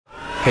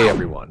Hey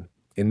everyone,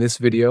 in this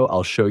video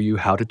I'll show you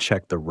how to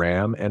check the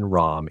RAM and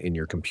ROM in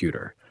your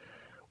computer.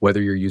 Whether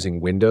you're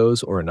using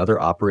Windows or another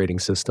operating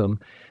system,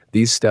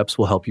 these steps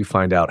will help you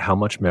find out how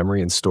much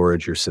memory and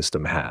storage your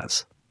system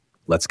has.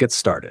 Let's get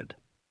started.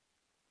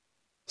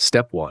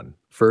 Step 1.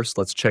 First,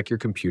 let's check your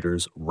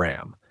computer's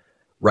RAM.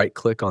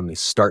 Right-click on the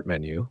Start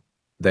menu,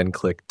 then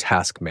click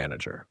Task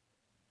Manager.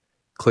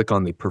 Click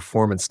on the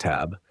Performance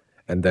tab,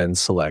 and then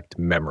select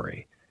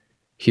Memory.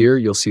 Here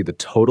you'll see the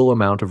total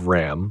amount of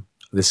RAM,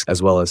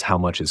 as well as how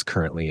much is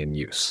currently in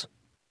use.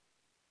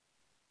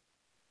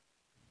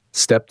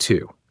 Step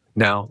 2.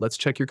 Now, let's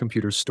check your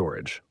computer's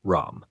storage,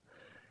 ROM.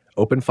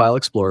 Open File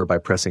Explorer by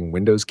pressing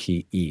Windows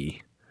key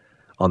E.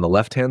 On the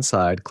left-hand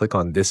side, click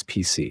on This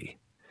PC.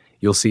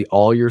 You'll see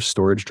all your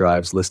storage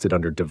drives listed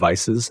under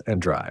Devices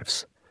and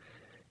Drives.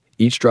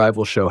 Each drive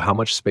will show how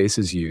much space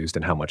is used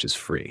and how much is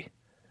free.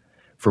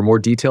 For more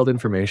detailed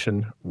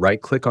information,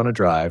 right-click on a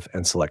drive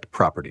and select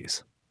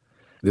Properties.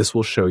 This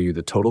will show you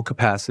the total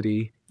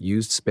capacity,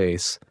 used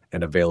space,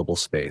 and available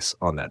space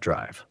on that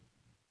drive.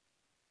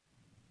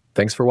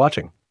 Thanks for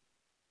watching.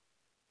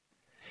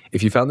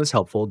 If you found this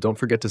helpful, don't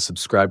forget to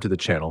subscribe to the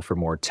channel for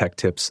more tech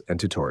tips and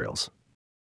tutorials.